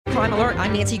Crime Alert.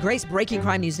 I'm Nancy Grace. Breaking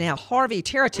crime news now. Harvey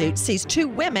Terratute sees two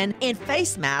women in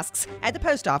face masks at the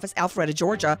post office, Alpharetta,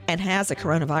 Georgia, and has a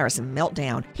coronavirus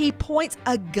meltdown. He points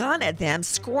a gun at them,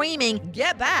 screaming,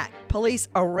 "Get back!" Police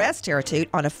arrest Terratute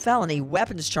on a felony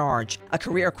weapons charge. A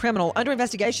career criminal under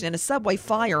investigation in a subway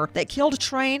fire that killed a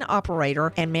train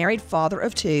operator and married father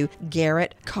of two,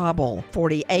 Garrett Cobble.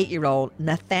 48-year-old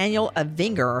Nathaniel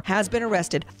Avinger has been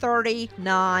arrested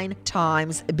 39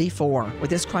 times before. With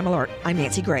this Crime Alert, I'm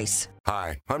Nancy Grace.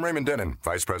 Hi, I'm Raymond Denon,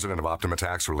 Vice President of Optima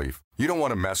Tax Relief. You don't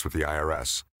want to mess with the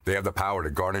IRS. They have the power to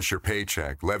garnish your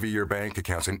paycheck, levy your bank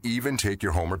accounts, and even take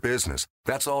your home or business.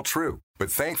 That's all true. But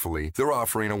thankfully, they're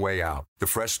offering a way out, the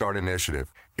Fresh Start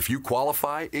Initiative. If you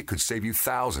qualify, it could save you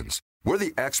thousands. We're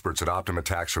the experts at Optima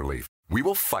Tax Relief. We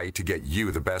will fight to get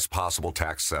you the best possible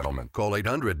tax settlement. Call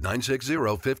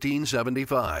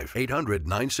 800-960-1575.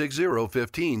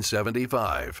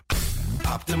 800-960-1575.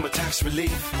 Optima Tax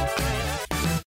Relief.